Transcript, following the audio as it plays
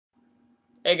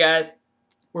Hey guys.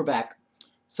 We're back.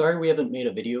 Sorry we haven't made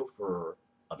a video for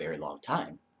a very long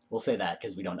time. We'll say that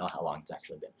because we don't know how long it's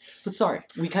actually been. But sorry,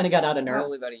 we kind of got out of nerve.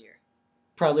 Probably about a year.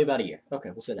 Probably about a year. Okay,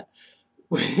 we'll say that.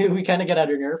 We kind of got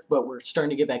out of nerve, but we're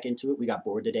starting to get back into it. We got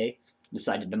bored today,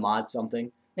 decided to mod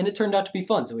something, and it turned out to be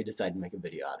fun, so we decided to make a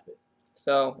video out of it.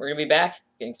 So we're going to be back.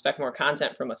 You can expect more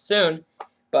content from us soon.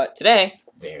 But today...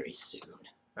 Very soon.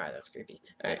 Alright, that was creepy.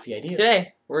 That's the idea.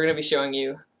 Today, we're going to be showing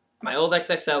you my old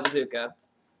XXL Bazooka.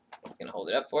 I'm going to hold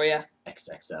it up for you.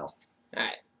 XXL.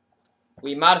 Alright.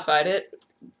 We modified it,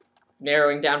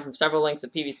 narrowing down from several lengths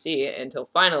of PVC until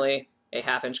finally a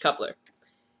half-inch coupler.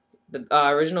 The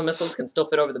original missiles can still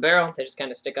fit over the barrel. They just kind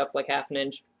of stick up like half an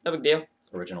inch. No big deal.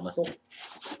 Original missile.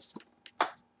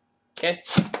 Okay.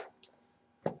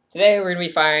 Today we're going to be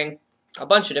firing a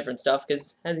bunch of different stuff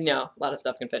because, as you know, a lot of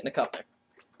stuff can fit in a coupler.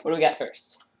 What do we got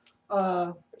first?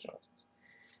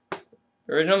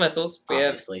 Original missiles. We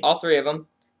Obviously. have all three of them.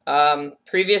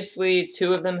 Previously,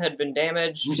 two of them had been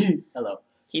damaged. Hello.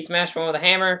 He smashed one with a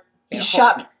hammer. He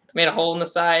shot me. Made a hole in the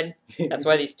side. That's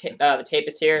why these the tape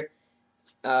is here.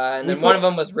 And then one of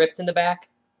them was ripped in the back.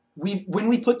 When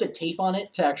we put the tape on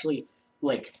it to actually,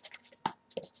 like...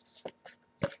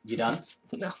 You done?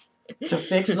 No. To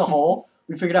fix the hole,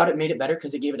 we figured out it made it better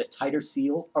because it gave it a tighter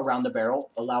seal around the barrel,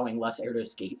 allowing less air to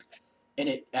escape. And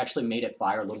it actually made it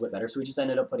fire a little bit better, so we just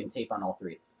ended up putting tape on all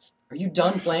three. Are you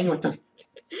done playing with them?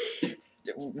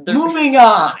 Moving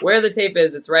on! Where the tape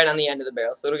is, it's right on the end of the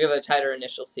barrel, so it'll give it a tighter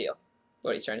initial seal.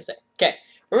 What he's trying to say. Okay,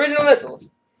 original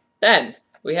missiles. Then,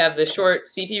 we have the short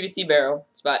CPVC barrel.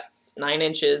 It's about 9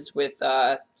 inches with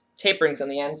tape rings on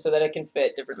the end so that it can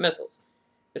fit different missiles.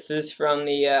 This is from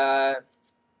the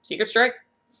Secret Strike?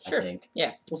 Sure. I think.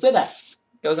 Yeah. We'll say that.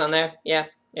 Goes on there. Yeah.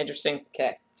 Interesting.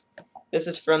 Okay. This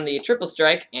is from the Triple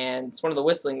Strike, and it's one of the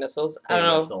whistling missiles. I don't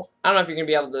know if you're going to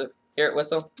be able to hear it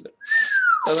whistle. But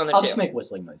goes on there I'll too. just make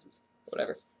whistling noises.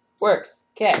 Whatever. Works.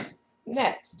 Okay.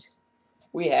 Next,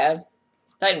 we have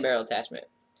Titan barrel attachment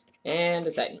and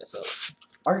a Titan missile.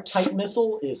 Our Titan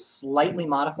missile is slightly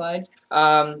modified.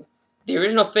 The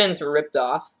original fins were ripped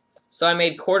off, so I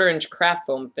made 1/4-inch craft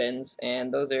foam fins,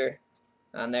 and those are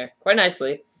on there quite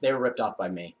nicely. They were ripped off by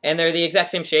me. And they're the exact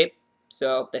same shape,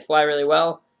 so they fly really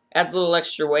well. Adds a little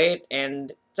extra weight,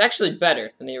 and it's actually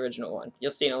better than the original one.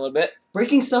 You'll see in a little bit.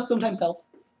 Breaking stuff sometimes helps.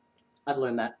 I've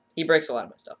learned that. He breaks a lot of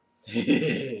my stuff.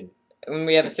 And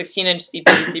we have a 16-inch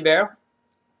CPVC barrel.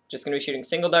 Just going to be shooting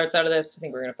single darts out of this. I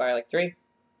think we're going to fire like 3.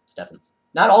 Steffens.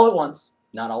 Not all at once.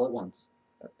 Not all at once.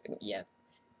 Yeah.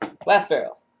 Last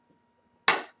barrel.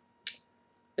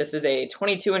 This is a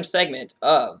 22-inch segment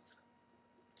of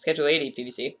Schedule 80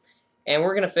 PVC. And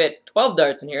we're going to fit 12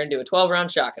 darts in here and do a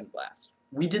 12-round shotgun blast.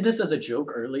 We did this as a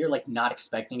joke earlier, like not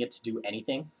expecting it to do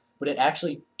anything. But it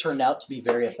actually turned out to be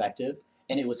very effective.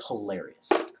 And it was hilarious.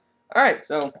 Alright,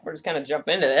 so we're just kind of jump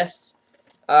into this.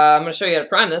 I'm going to show you how to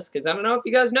prime this, because I don't know if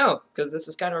you guys know, because this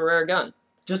is kind of a rare gun.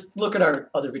 Just look at our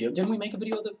other video. Didn't we make a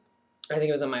video of it? I think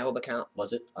it was on my old account.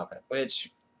 Was it? Okay.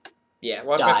 Which, yeah,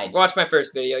 watch my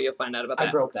first video, you'll find out about that.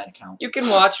 I broke that account. You can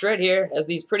watch right here as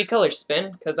these pretty colors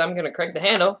spin, because I'm going to crank the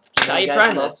handle, which is how you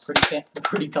prime this.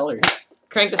 Pretty colors.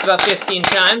 Crank this about 15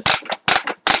 times.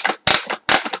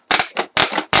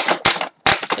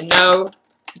 And no,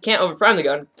 you can't overprime the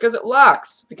gun, because it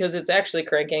locks, because it's actually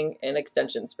cranking an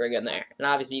extension spring in there. And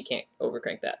obviously you can't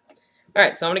overcrank that.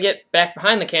 Alright, so I'm going to get back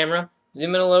behind the camera,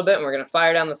 zoom in a little bit, and we're going to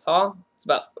fire down this hall.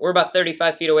 We're about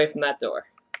 35 feet away from that door.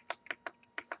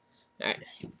 Alright.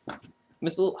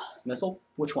 Missile. Missile?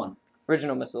 Which one?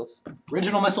 Original missiles.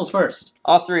 Original missiles first.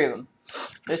 All 3 of them.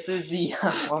 This is the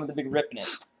one with the big rip in it.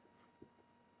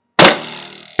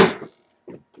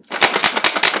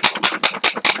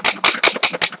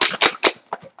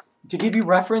 To give you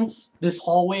reference, this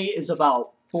hallway is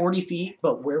about 40 feet,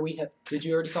 but where we have... Did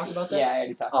you already talk about that? Yeah, I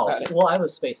already talked about it. Well, I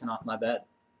was spacing off my bed.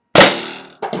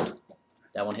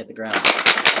 That one hit the ground.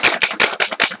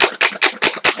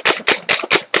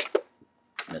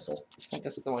 Missile. I think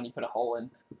this is the one you put a hole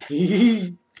in.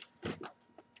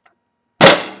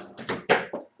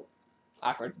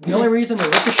 Awkward. The only reason they're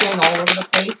ricocheting all over the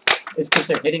place is because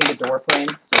they're hitting the door frame,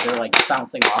 so they're like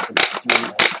bouncing off and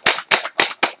doing this.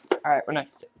 Alright, what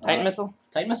next? Titan missile?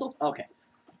 Titan missile? Okay.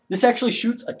 This actually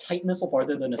shoots a Titan missile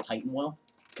farther than a Titan will,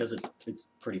 because it's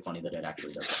pretty funny that it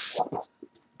actually does that.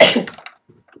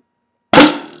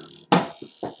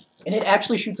 And it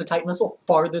actually shoots a Titan missile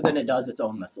farther than it does its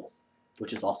own missiles,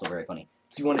 which is also very funny.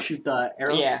 Do you want to shoot the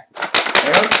arrows? Yeah.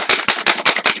 Arrows?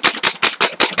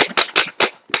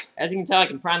 As you can tell, I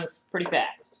can prime this pretty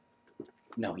fast.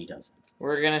 No, he doesn't.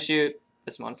 We're gonna shoot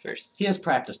this one first. He has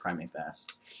practice priming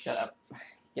fast. Shut up.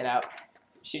 Get out.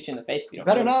 Shoot you in the face if you don't.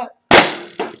 Better not.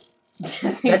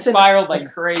 They spiraled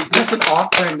like crazy. That's an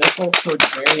off-brand missile, so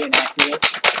it's very inaccurate.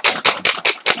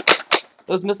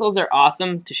 Those missiles are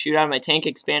awesome to shoot out of my tank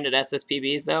expanded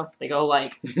SSPBs, though. They go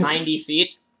like 90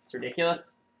 feet. It's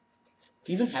ridiculous.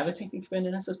 Do you even have a tank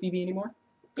expanded SSPB anymore?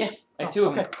 Yeah, I have two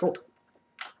of them. Okay, cool.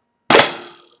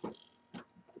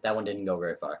 That one didn't go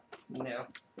very far. No.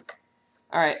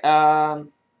 Alright,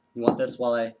 You want this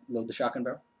while I load the shotgun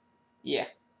barrel? yeah.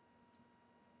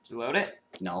 Did you load it?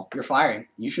 No, you're firing.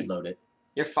 You should load it.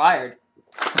 You're fired.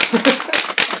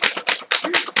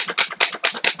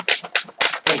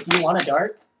 Wait, do you want a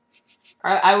dart?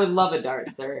 I would love a dart,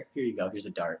 sir. Here you go. Here's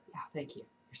a dart. Oh, thank you.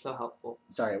 You're so helpful.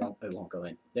 Sorry, it won't go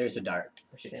in. There's a dart.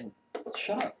 Push it in.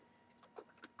 Shut up.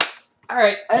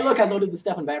 Alright. Hey, look, I loaded the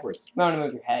stuff in backwards. I'm gonna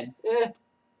move your head. Eh.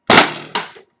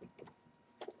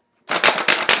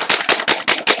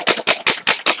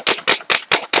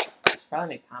 Probably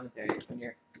make commentaries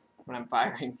when I'm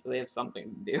firing, so they have something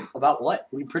to do. About what?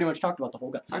 We pretty much talked about the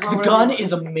whole gun. The gun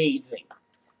is amazing.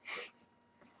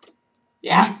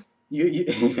 Yeah. You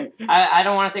I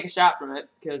don't want to take a shot from it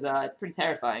because it's pretty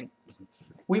terrifying.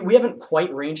 we haven't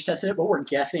quite range tested it, but we're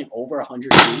guessing over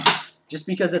 100 feet, just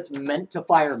because it's meant to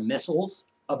fire missiles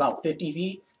about 50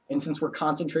 feet, and since we're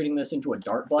concentrating this into a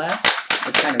dart blast,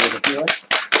 it's kind of ridiculous.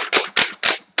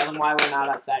 Tell them why we're not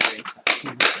outside range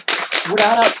testing. We're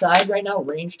not outside right now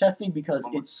range testing because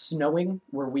it's snowing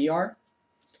where we are,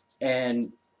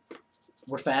 and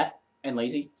we're fat and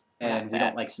lazy, and we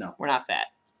don't like snow. We're not fat.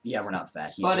 Yeah, we're not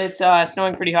fat. But it's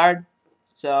snowing pretty hard,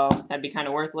 so that'd be kind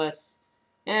of worthless,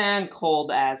 and cold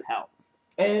as hell.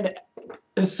 And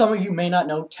as some of you may not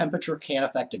know, temperature can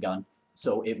affect a gun,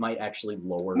 so it might actually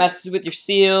lower. Messes with your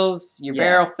seals, your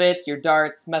barrel fits, your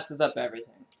darts, messes up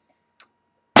everything.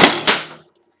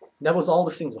 That was all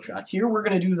the single shots. Here we're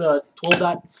going to do the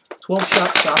 12-shot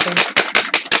shotgun.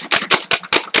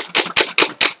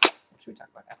 What should we talk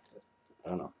about after this? I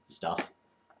don't know. Stuff.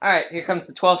 Alright, here comes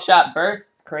the 12-shot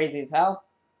burst. It's crazy as hell.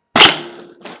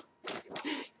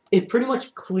 It pretty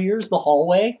much clears the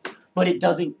hallway, but it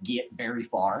doesn't get very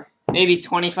far. Maybe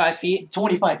 25 feet?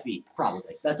 25 feet,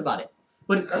 probably. That's about it.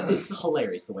 But it's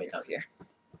hilarious the way it does here.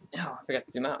 Oh, I forgot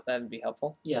to zoom out. That would be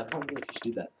helpful. Yeah, probably you should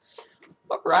do that.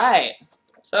 Alright.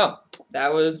 So,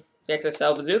 that was the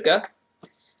XXL Bazooka.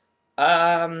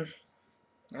 I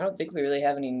don't think we really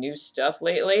have any new stuff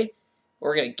lately.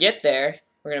 We're going to get there.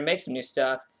 We're going to make some new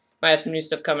stuff. Might have some new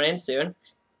stuff coming in soon.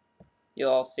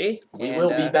 You'll all see. We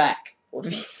will be back. We'll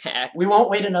be back. We won't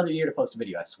wait another year to post a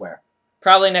video, I swear.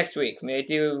 Probably next week. We may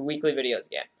do weekly videos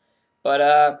again.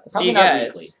 But, see you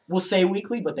guys. Weekly. We'll say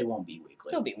weekly, but they won't be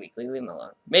weekly. They'll be weekly. Leave them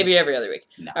alone. Maybe every other week.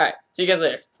 No. Alright, see you guys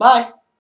later. Bye!